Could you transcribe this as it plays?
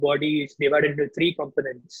body is divided into three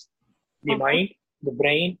components: the mind, the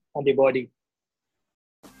brain, and the body.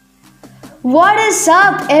 What is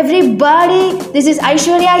up, everybody? This is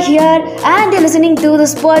Aishwarya here, and you're listening to the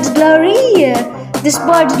Sports Glory. The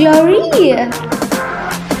Sports Glory.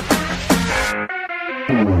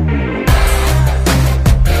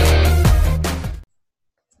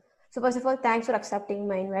 So, first of all, thanks for accepting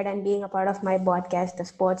my invite and being a part of my podcast, The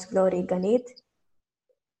Sports Glory, Ganeeth.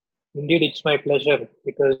 Indeed, it's my pleasure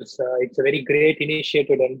because it's a very great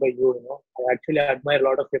initiative done by you. I actually admire a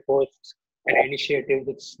lot of your posts and initiatives.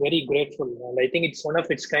 It's very grateful, and I think it's one of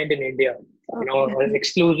its kind in India. An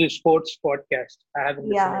exclusive sports podcast. I haven't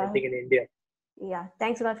listened to anything in India. Yeah,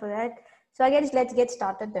 thanks a lot for that. So, I guess let's get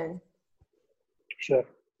started then. Sure.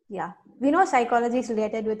 Yeah, we know psychology is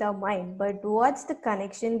related with our mind, but what's the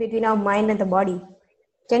connection between our mind and the body?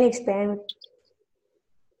 Can you explain?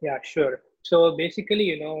 Yeah, sure. So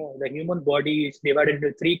basically, the human body is divided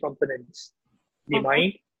into three components: the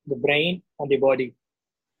mind, the brain, and the body.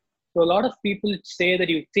 So a lot of people say that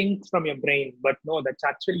you think from your brain, but no, that's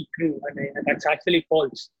actually true, and that's actually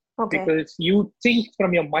false. Because you think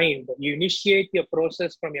from your mind, you initiate your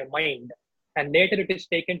process from your mind, and later it is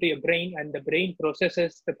taken to your brain, and the brain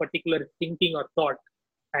processes the particular thinking or thought,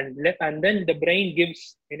 and then the brain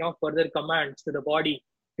gives further commands to the body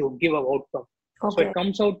to give an outcome. So it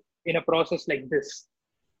comes out in a process like this: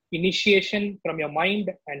 initiation from your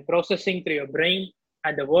mind and processing through your brain,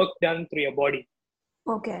 and the work done through your body.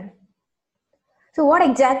 Okay. So what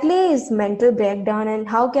exactly is mental breakdown and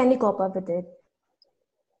how can we cope up with it?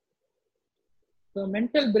 So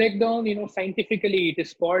mental breakdown, scientifically it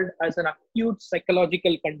is called as an acute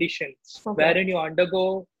psychological condition wherein you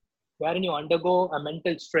undergo a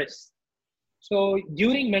mental stress. So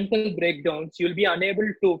during mental breakdowns, you'll be unable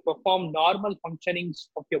to perform normal functionings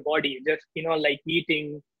of your body, just, like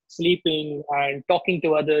eating, sleeping, and talking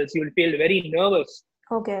to others. You'll feel very nervous.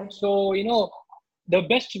 So, the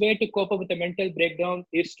best way to cope up with a mental breakdown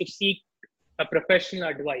is to seek a professional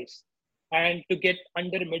advice and to get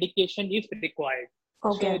under medication if required.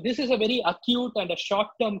 So this is a very acute and a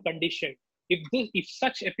short-term condition. If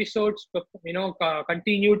such episodes,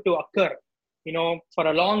 continue to occur, for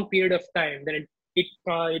a long period of time, then it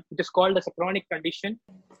is called as a chronic condition.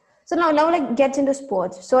 So now like gets into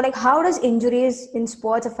sports. So like how does injuries in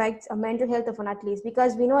sports affect a mental health of an athlete?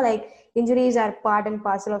 Because we know like injuries are part and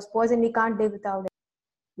parcel of sports and we can't live without it.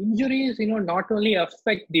 Injuries, not only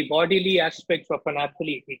affect the bodily aspects of an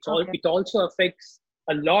athlete, it also affects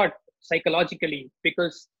a lot psychologically,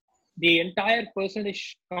 because the entire person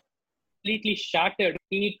is completely shattered.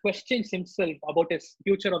 He questions himself about his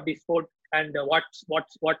future of the sport and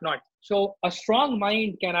what not. So a strong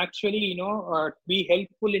mind can actually, be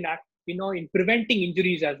helpful in preventing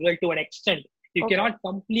injuries as well to an extent. You cannot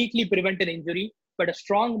completely prevent an injury, but a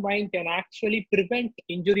strong mind can actually prevent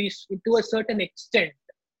injuries to a certain extent.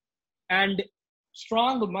 And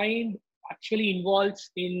strong mind actually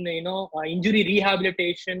involves in injury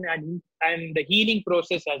rehabilitation and the healing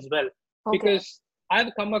process as well. Because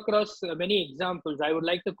I've come across many examples. I would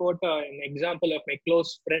like to quote an example of my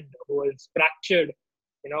close friend who was fractured.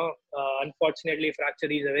 Unfortunately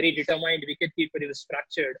fractured. He's a very determined wicketkeeper. He was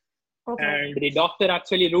fractured, and the doctor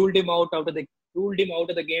actually ruled him out of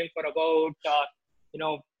the game for about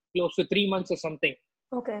close to 3 months or something.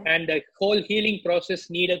 And the whole healing process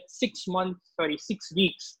needed 6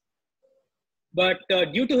 weeks. But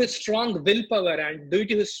due to his strong willpower and due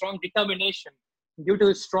to his strong determination, due to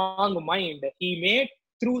his strong mind, he made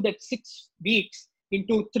through that 6 weeks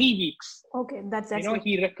into 3 weeks. That's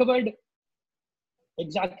he recovered.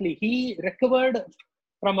 Exactly. He recovered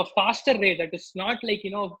from a faster rate. That is not like,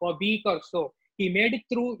 a week or so. He made it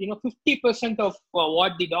through, 50% of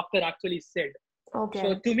what the doctor actually said.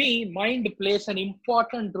 So to me, mind plays an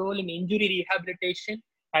important role in injury rehabilitation,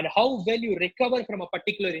 and how well you recover from a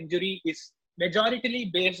particular injury is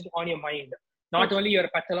majoritarily based on your mind, not only your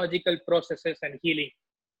pathological processes and healing.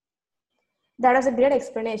 That was a great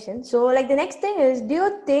explanation. So like the next thing is, do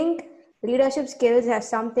you think leadership skills have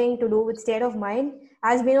something to do with state of mind?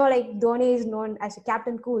 As we know, like Dhoni is known as a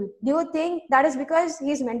Captain Cool. Do you think that is because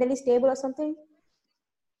he's mentally stable or something?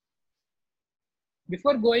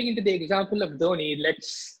 Before going into the example of Dhoni,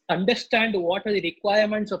 let's understand what are the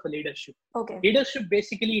requirements of a leadership. Leadership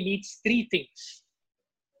basically needs three things: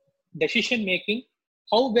 decision making,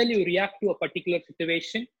 how well you react to a particular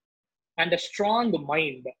situation, and a strong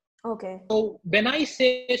mind. So when I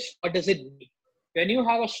say, what does it mean? When you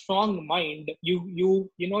have a strong mind, you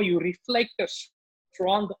reflect a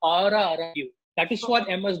strong aura around you. That is what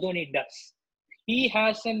MS Dhoni does. He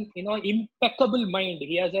has an impeccable mind.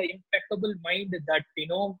 He has an impeccable mind that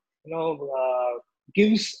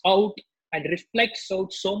gives out and reflects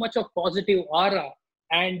out so much of positive aura,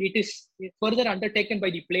 and it is further undertaken by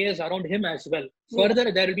the players around him as well.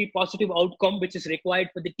 Further, there will be positive outcome which is required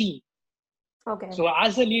for the team. Okay. So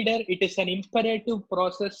as a leader, it is an imperative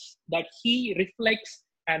process that he reflects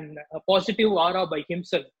a positive aura by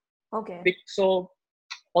himself. Okay. So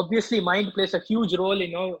obviously mind plays a huge role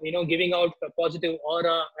in giving out a positive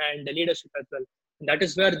aura and leadership as well. And that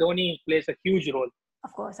is where Dhoni plays a huge role.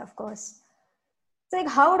 Of course. So like,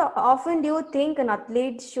 how often do you think an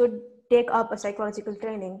athlete should take up a psychological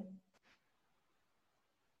training?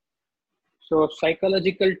 So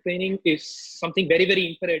psychological training is something very,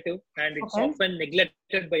 very imperative, and it's often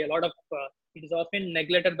neglected by a lot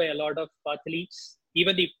of athletes.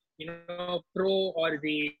 Even the pro or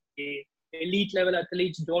the elite level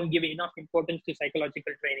athletes don't give enough importance to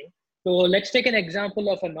psychological training. So let's take an example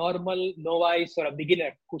of a normal novice or a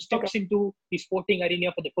beginner who steps into the sporting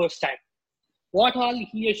arena for the first time. What all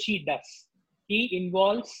he or she does, he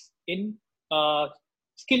involves in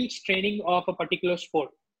skills training of a particular sport,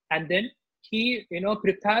 and then he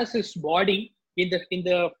prepares his body in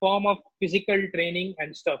the form of physical training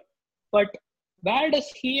and stuff. But where does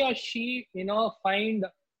he or she find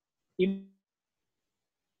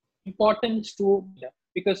importance to?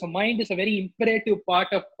 Because the mind is a very imperative part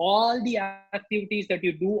of all the activities that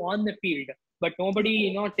you do on the field, but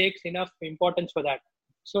nobody takes enough importance for that.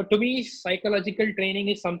 So to me, psychological training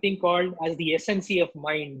is something called as the essence of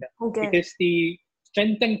mind. It is the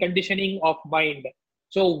strength and conditioning of mind.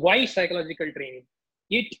 So why psychological training?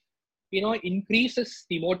 It increases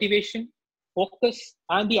the motivation, focus,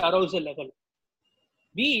 and the arousal level.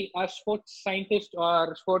 We as sports scientists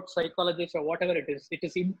or sports psychologists or whatever it is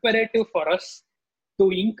imperative for us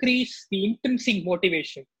to increase the intrinsic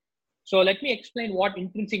motivation. So let me explain what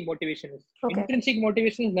intrinsic motivation is. Intrinsic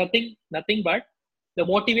motivation is nothing but the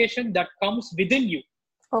motivation that comes within you.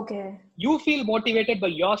 You feel motivated by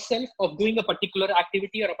yourself of doing a particular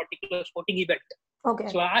activity or a particular sporting event.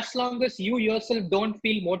 So as long as you yourself don't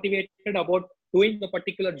feel motivated about doing a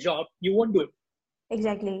particular job, you won't do it.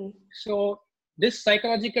 Exactly. So this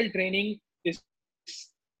psychological training is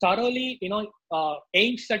thoroughly,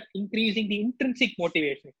 aims at increasing the intrinsic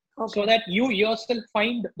motivation, so that you yourself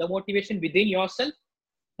find the motivation within yourself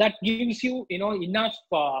that gives you, enough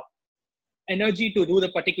energy to do the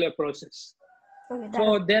particular process.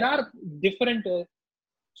 So there are different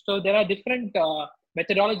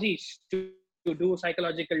methodologies to do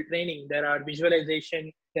psychological training. There are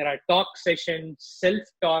visualization, there are talk sessions,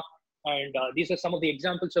 self-talk, and these are some of the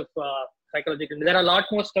examples of psychological. There are a lot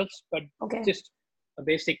more stuff, but just a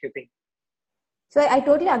basic thing. So I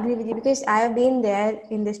totally agree with you, because I have been there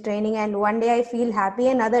in this training, and one day I feel happy,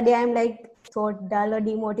 another day I'm like so dull or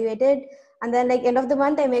demotivated. And then like end of the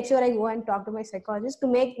month, I make sure I go and talk to my psychologist to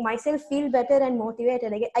make myself feel better and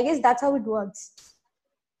motivated. I guess that's how it works.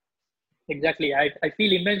 Exactly. I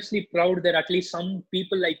feel immensely proud that at least some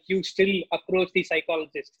people like you still approach the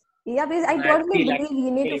psychologist. Yeah, because I totally believe you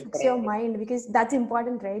need to fix your mind, because that's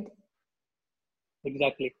important, right?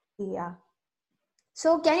 Exactly. Yeah.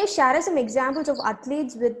 So can you share us some examples of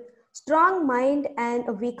athletes with strong mind and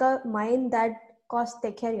a weaker mind that caused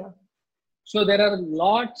their career? So there are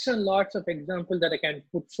lots and lots of examples that I can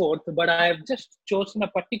put forth, but I have just chosen a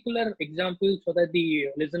particular example so that the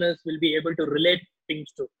listeners will be able to relate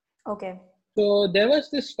things to. So there was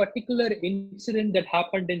this particular incident that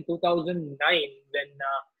happened in 2009 when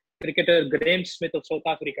cricketer Graeme Smith of South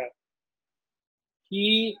Africa,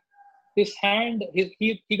 he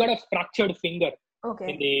got a fractured finger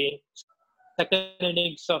in the second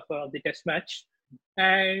innings of the test match,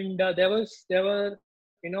 and there were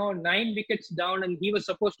 9 wickets down, and he was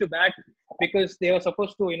supposed to bat because they were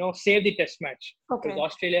supposed to save the test match. Because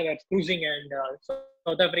Australia were cruising, and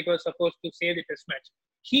South Africa was supposed to save the test match.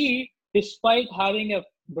 He, despite having a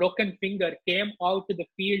broken finger, came out to the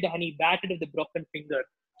field and he batted with the broken finger.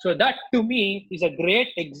 So that to me is a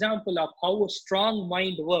great example of how a strong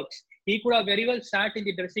mind works. He could have very well sat in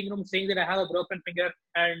the dressing room saying that I have a broken finger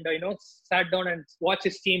and sat down and watched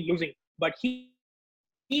his team losing. But he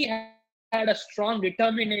had a strong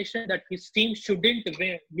determination that his team shouldn't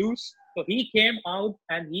lose. So he came out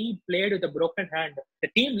and he played with a broken hand. The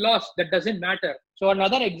team lost, that doesn't matter. So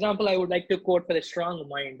another example I would like to quote for the strong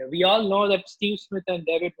mind. We all know that Steve Smith and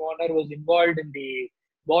David Warner was involved in the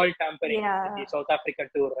ball tampering in the South Africa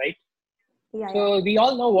tour, right? So we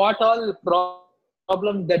all know what all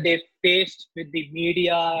problems that they faced with the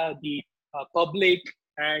media, the public,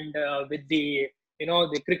 and with the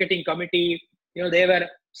the cricketing committee. They were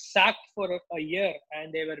sacked for a year,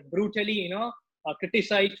 and they were brutally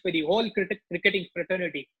criticized by the whole cricketing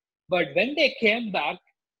fraternity. But when they came back,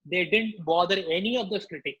 they didn't bother any of those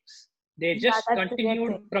critics. They just that's the great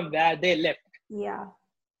continued thing. from where they left. Yeah.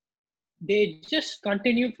 They just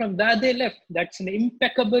continued from where they left. That's an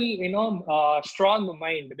impeccable, strong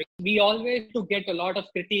mind. We always to get a lot of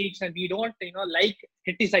critiques, and we don't, like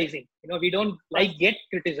criticizing. We don't like get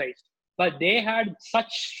criticized. But they had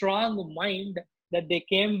such strong mind that they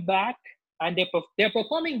came back, and they're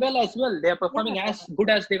performing well as well. They're performing as good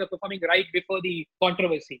as they were performing right before the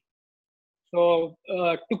controversy. So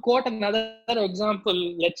to quote another example,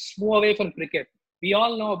 let's move away from cricket. We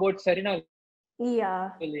all know about Serena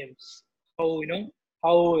Williams.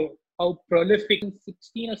 How prolific,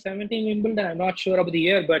 16 or 17 Wimbledon, I'm not sure about the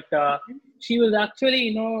year, but she was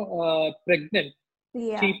actually, pregnant.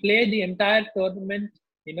 Yeah. She played the entire tournament,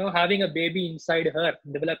 having a baby inside her,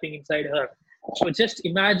 developing inside her. So just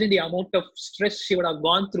imagine the amount of stress she would have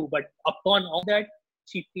gone through. But upon all that,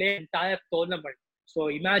 she played the entire tournament. So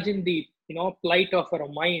imagine the, plight of her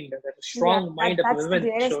mind, the strong mind of a woman,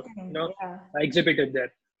 exhibited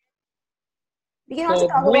there. We can also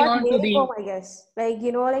talk about Mary Kom, I guess.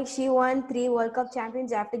 Like, she won 3 World Cup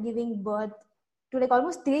champions after giving birth to like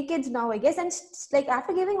almost 3 kids now, I guess. And like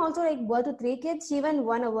after giving also like birth to 3 kids, she even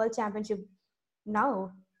won a world championship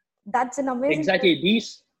now. That's an amazing thing.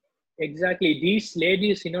 These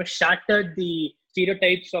ladies, shattered the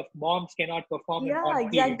stereotypes of moms cannot perform on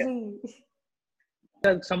exactly.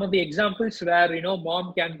 Field. Some of the examples where,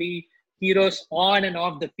 mom can be heroes on and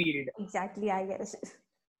off the field. Exactly, I guess.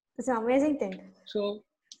 It's an amazing thing. So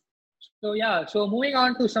moving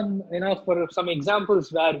on to some, for some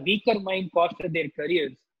examples where weaker mind costed their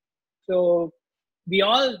careers. So we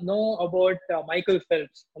all know about Michael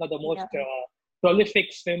Phelps, one of the most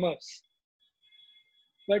prolific swimmers.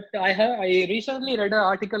 But I recently read an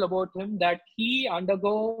article about him that he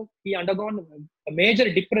undergone a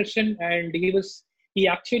major depression, and he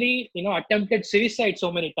actually, attempted suicide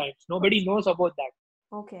so many times. Nobody knows about that.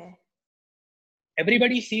 Okay.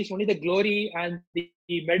 Everybody sees only the glory and the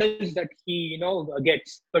medals that he,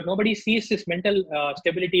 gets, but nobody sees his mental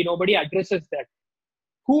stability. Nobody addresses that.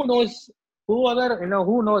 Who knows? Who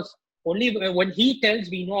knows? Only when he tells,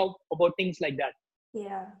 we know about things like that.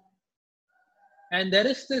 Yeah. And there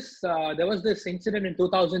was this incident in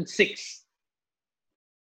 2006.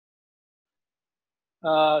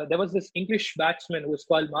 There was this English batsman who was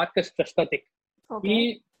called Marcus Trescothick.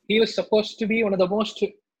 Okay. He was supposed to be one of the most,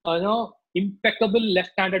 impeccable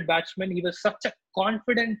left-handed batsmen. He was such a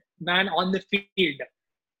confident man on the field.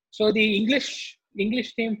 So the English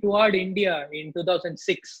team toured India in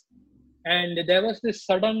 2006, and there was this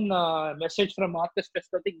sudden message from Marcus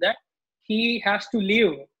Trescothick that he has to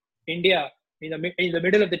leave India in the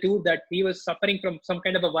middle of the tour, that he was suffering from some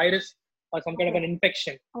kind of a virus or some kind of an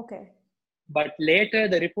infection. Okay. But later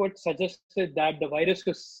the report suggested that the virus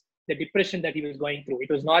was the depression that he was going through. It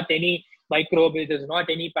was not any microbe. It was not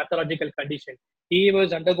any pathological condition. He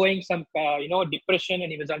was undergoing some, depression,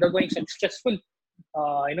 and he was undergoing some stressful,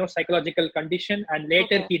 psychological condition. And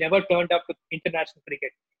later he never turned up to international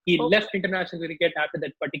cricket. He left international cricket after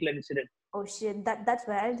that particular incident. Oh shit, that's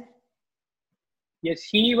bad. Yes,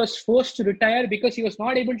 he was forced to retire because he was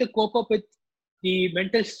not able to cope up with the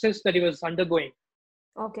mental stress that he was undergoing.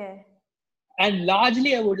 Okay. And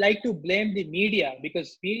largely, I would like to blame the media,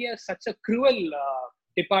 because media is such a cruel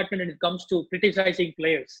department when it comes to criticizing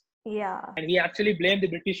players. Yeah. And he actually blamed the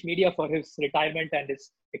British media for his retirement and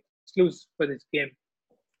his excuse for this game.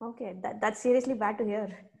 Okay, that's seriously bad to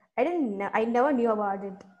hear. I never knew about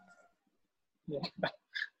it. Yeah.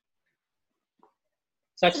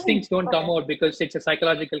 Such things don't come out because it's a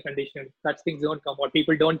psychological condition. Such things don't come out.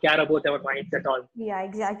 People don't care about our minds at all. Yeah,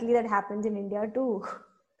 exactly. That happens in India too.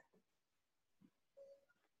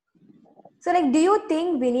 So, do you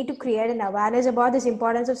think we need to create an awareness about this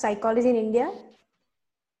importance of psychology in India?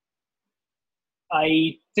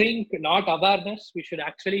 I think not awareness. We should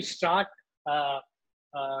actually start, start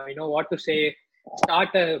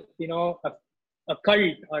a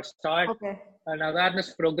cult, or start an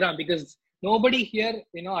awareness program, because nobody here,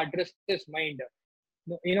 addresses mind.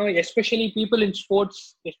 Especially people in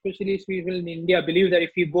sports, especially people in India, believe that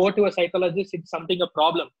if you go to a psychologist, it's something a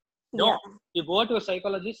problem. No, you go to a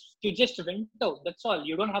psychologist, you just vent out. That's all.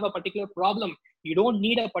 You don't have a particular problem. You don't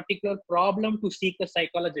need a particular problem to seek a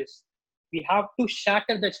psychologist. We have to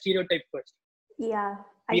shatter the stereotype first. Yeah.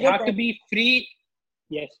 We have to be free.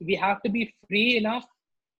 Yes, we have to be free enough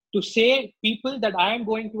to say people that I am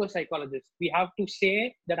going to a psychologist. We have to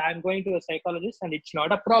say that I am going to a psychologist and it's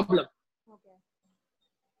not a problem. Okay.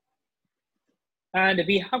 And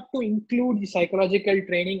we have to include the psychological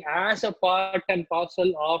training as a part and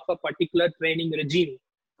parcel of a particular training regime.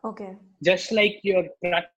 Okay. Just like you're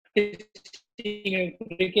practicing in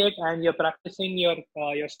cricket and you're practicing your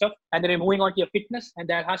stuff, and then you're moving on to your fitness, and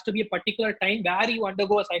there has to be a particular time where you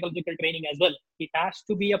undergo a psychological training as well. It has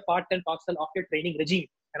to be a part and parcel of your training regime,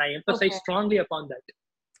 and I emphasize strongly upon that.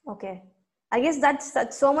 Okay. I guess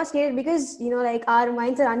that's so much needed because, like our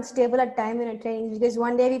minds are unstable at time in our trainings because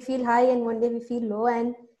one day we feel high and one day we feel low,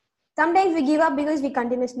 and sometimes we give up because we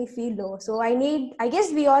continuously feel low. So I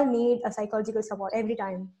guess we all need a psychological support every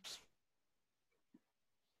time.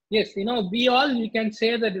 Yes, we can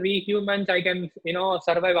say that we humans, I can,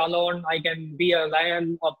 survive alone. I can be a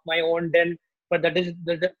lion of my own den, but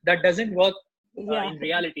that doesn't work in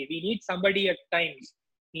reality. We need somebody at times.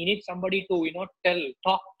 We need somebody to,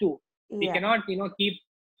 talk to. We cannot, keep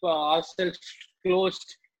ourselves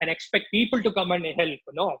closed and expect people to come and help.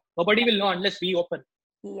 No, nobody will know unless we open.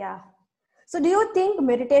 Yeah. So do you think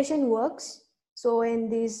meditation works? So in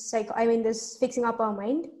this fixing up our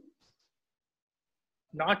mind?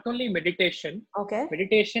 Not only meditation. Okay.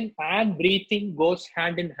 Meditation and breathing goes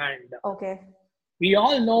hand in hand. Okay. We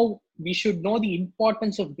should know the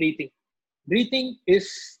importance of breathing. Breathing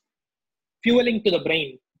is fueling to the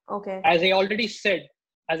brain. Okay. As I already said,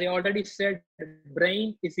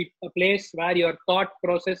 brain is a place where your thought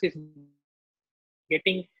process is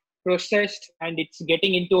getting processed and it's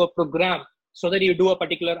getting into a program so that you do a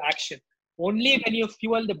particular action. Only when you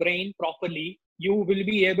fuel the brain properly, you will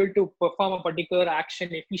be able to perform a particular action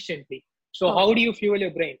efficiently. So how do you fuel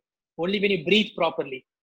your brain? Only when you breathe properly.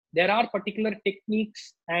 There are particular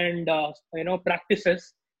techniques and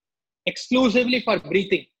practices exclusively for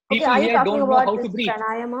breathing. People here don't know how to breathe.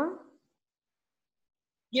 Pranayama?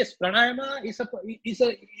 Yes, pranayama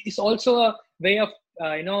is also a way of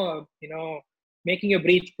making your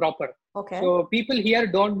breathe proper. Okay. So people here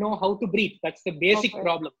don't know how to breathe. That's the basic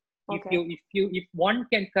problem. Okay. If one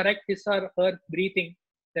can correct his or her breathing,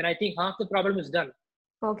 then I think half the problem is done.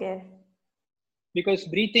 Okay. Because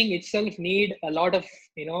breathing itself need a lot of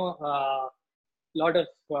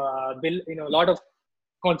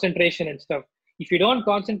concentration and stuff. If you don't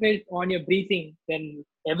concentrate on your breathing, then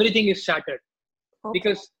everything is shattered. Okay.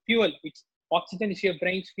 Because oxygen is your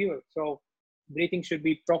brain's fuel, so breathing should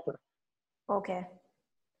be proper. Okay.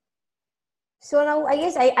 So now I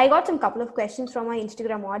guess I got some couple of questions from my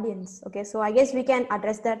Instagram audience. Okay, so I guess we can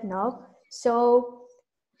address that now. So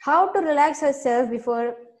how to relax ourselves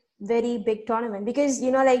before very big tournament? Because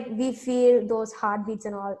we feel those heartbeats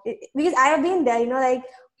and all. Because I have been there.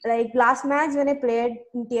 Like last match when I played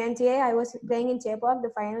in TNTA, I was playing in Chepauk,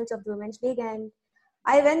 the finals of the Women's League, and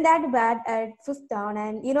I went that bad at 5th down.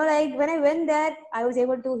 And when I went there, I was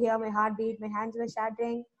able to hear my heartbeat. My hands were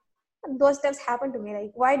shattering. Those steps happened to me.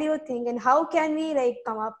 Like, why do you think, and how can we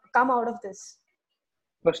come out of this?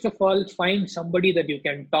 First of all, find somebody that you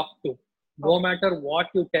can talk to. No matter what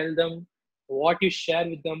you tell them, what you share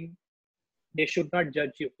with them, they should not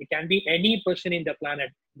judge you. It can be any person in the planet.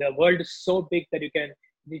 The world is so big that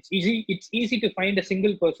it's easy to find a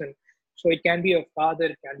single person. So it can be a father,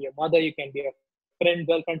 it can be a mother, it can be a friend,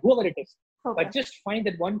 girlfriend, whoever it is. Okay. But just find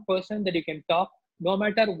that one person that you can talk, no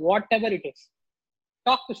matter whatever it is.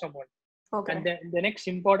 Talk to someone. Okay. And then the next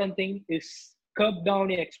important thing is curb down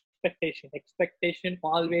your expectation. Expectation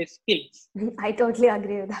always kills. I totally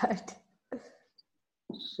agree with that.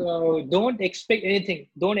 So don't expect anything.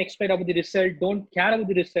 Don't expect about the result. Don't care about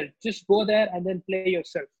the result. Just go there and then play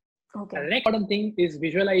yourself. Okay. And the next important thing is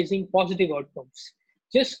visualizing positive outcomes.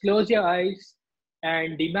 Just close your eyes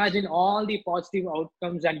and imagine all the positive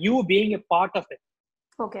outcomes and you being a part of it.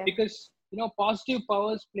 Okay. Because positive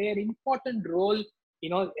powers play an important role,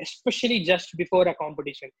 especially just before a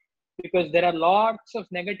competition, because there are lots of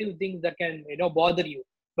negative things that can, bother you.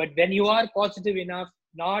 But when you are positive enough,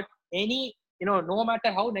 not any, no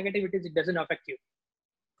matter how negative it is, it doesn't affect you.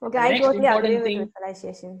 Okay, I totally agree with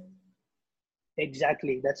visualization.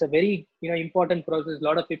 Exactly. That's a very, important process. A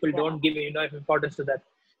lot of people don't give enough importance to that.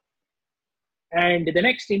 And the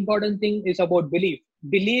next important thing is about belief.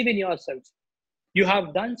 Believe in yourself. You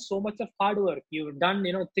have done so much of hard work. You've done,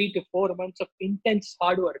 3 to 4 months of intense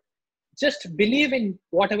hard work. Just believe in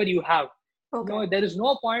whatever you have. Okay. There is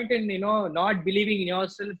no point in, not believing in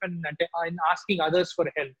yourself and asking others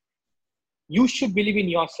for help. You should believe in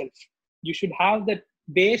yourself. You should have that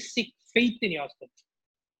basic faith in yourself.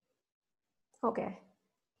 Okay.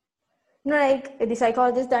 Like the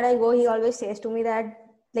psychologist that I go, he always says to me that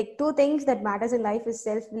like 2 things that matters in life is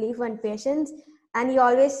self-belief and patience. And he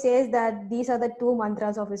always says that these are the 2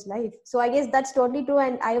 mantras of his life. So I guess that's totally true.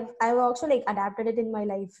 And I've also adapted it in my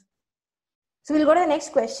life. So we'll go to the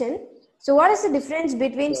next question. So what is the difference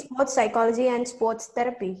between sports psychology and sports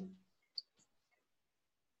therapy?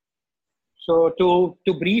 So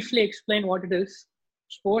to briefly explain what it is,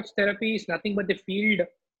 sports therapy is nothing but the field.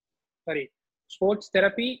 Sorry, sports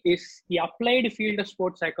therapy is the applied field of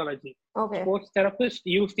sports psychology. Okay. Sports therapists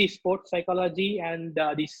use the sports psychology and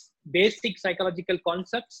these basic psychological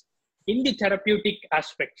concepts in the therapeutic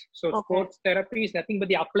aspect. So sports therapy is nothing but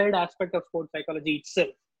the applied aspect of sports psychology itself.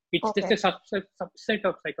 It's just a subset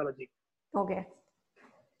of psychology. Okay.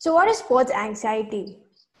 So what is sports anxiety?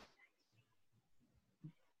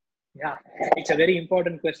 Yeah, it's a very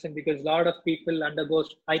important question because a lot of people undergo.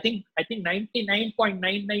 I think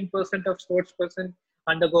 99.99% of sports person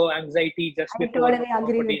undergo anxiety just before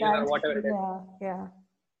competition or whatever it is. Yeah.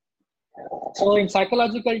 So in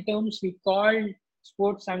psychological terms, we call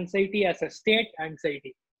sports anxiety as a state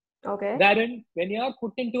anxiety. Okay. Wherein, when you are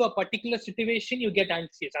put into a particular situation, you get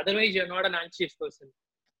anxious. Otherwise, you're not an anxious person.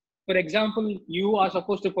 For example, you are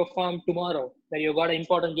supposed to perform tomorrow. That you got an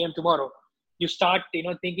important game tomorrow. You start,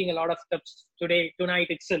 thinking a lot of steps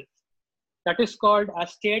tonight itself. That is called a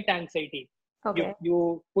state anxiety. Okay.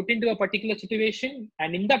 You put into a particular situation,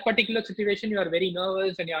 and in that particular situation, you are very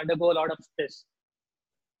nervous and you undergo a lot of stress.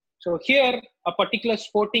 So here, a particular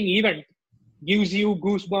sporting event gives you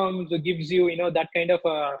goosebumps, or gives you, that kind of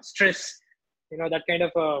stress, that kind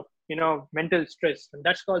of mental stress, and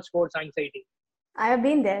that's called sports anxiety. I have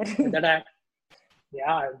been there.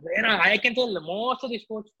 I can tell most of the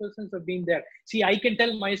sports persons have been there. See, I can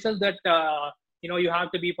tell myself that you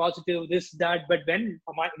have to be positive, this, that. But when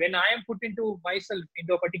I am put into myself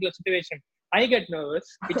into a particular situation, I get nervous.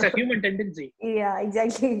 It's a human tendency. Yeah,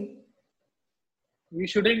 exactly. You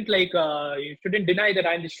shouldn't deny that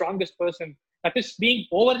I'm the strongest person. That is being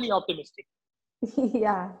overly optimistic.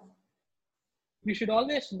 Yeah. You should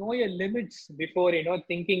always know your limits before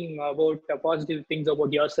thinking about positive things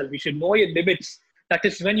about yourself. You should know your limits. That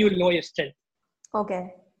is when you will know your strength.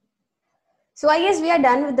 Okay. So I guess we are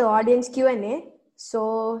done with the audience Q&A.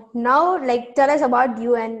 So now, tell us about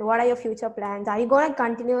you and what are your future plans? Are you going to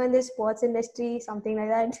continue in the sports industry, something like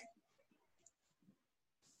that?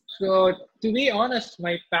 So, to be honest,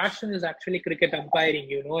 my passion is actually cricket umpiring.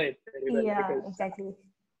 You know it very well. Yeah, exactly.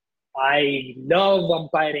 I love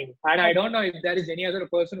umpiring. And I don't know if there is any other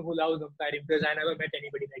person who loves umpiring because I never met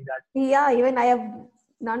anybody like that. Yeah, even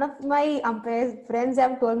none of my umpires friends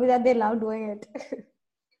have told me that they love doing it.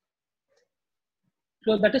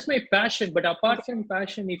 So that is my passion. But apart from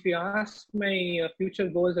passion, if you ask my future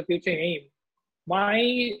goals or future aim,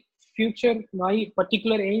 my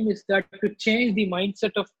particular aim is that to change the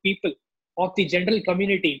mindset of people, of the general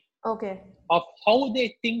community, of how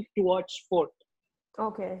they think towards sport.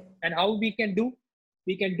 Okay. And how we can do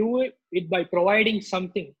it by providing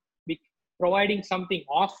something,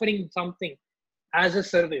 offering something as a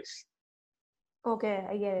service. Okay,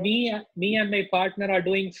 I get it. Me and my partner are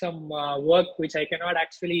doing some work which I cannot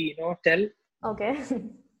actually tell. Okay.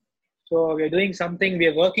 So we're doing something. We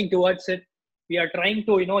are working towards it. We are trying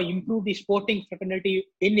to improve the sporting fraternity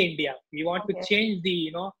in India. We want to change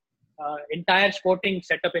the entire sporting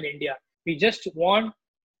setup in India. We just want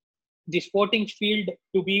the sporting field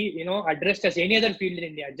to be addressed as any other field in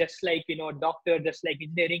India, just like doctor, just like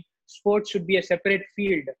engineering. Sports should be a separate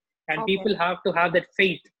field, and people have to have that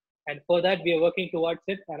faith. And for that, we are working towards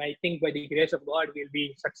it. And I think by the grace of God, we'll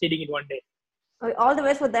be succeeding in one day. All the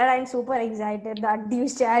best for that. I'm super excited that you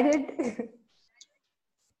shared it.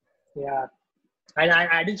 Yeah. And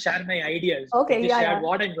I didn't share my ideas. Okay, I just shared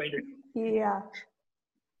what I'm going to do. Yeah.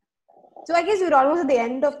 So I guess we're almost at the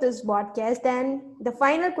end of this podcast. And the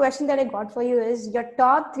final question that I got for you is your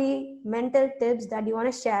top 3 mental tips that you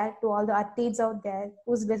want to share to all the athletes out there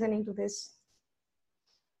who's listening to this.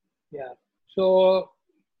 Yeah. So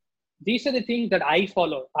these are the things that I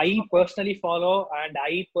follow. I personally follow, and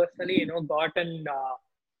I personally, gotten,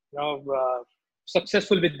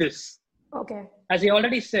 successful with this. Okay. As I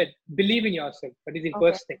already said, believe in yourself. That is the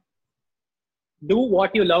first thing. Do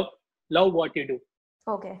what you love what you do.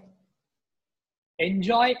 Okay.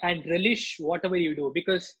 Enjoy and relish whatever you do,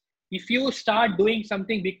 because if you start doing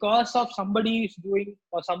something because of somebody is doing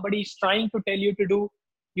or somebody is trying to tell you to do,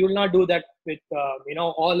 you will not do that with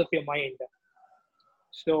all of your mind.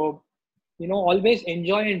 So always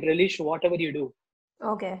enjoy and relish whatever you do.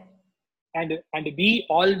 Okay. And be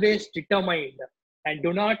always determined, and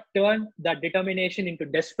do not turn that determination into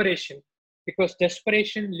desperation, because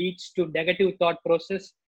desperation leads to negative thought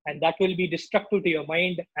process. And that will be destructive to your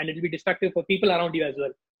mind, and it will be destructive for people around you as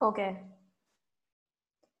well. Okay.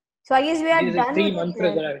 So I guess we are done. 3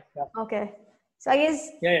 mantras. Okay. So I guess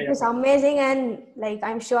it's amazing, and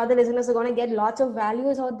I'm sure the listeners are going to get lots of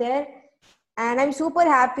values out there. And I'm super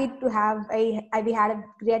happy to have we had a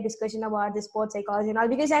great discussion about the sports psychology and all,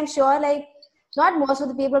 because I'm sure not most of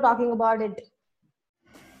the people are talking about it.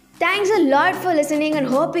 Thanks a lot for listening and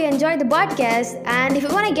hope you enjoyed the podcast. And if you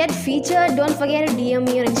want to get featured, don't forget to DM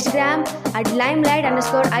me on Instagram at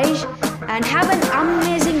limelight_Aish. And have an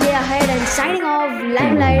amazing day ahead and signing off,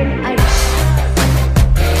 Limelight Aish.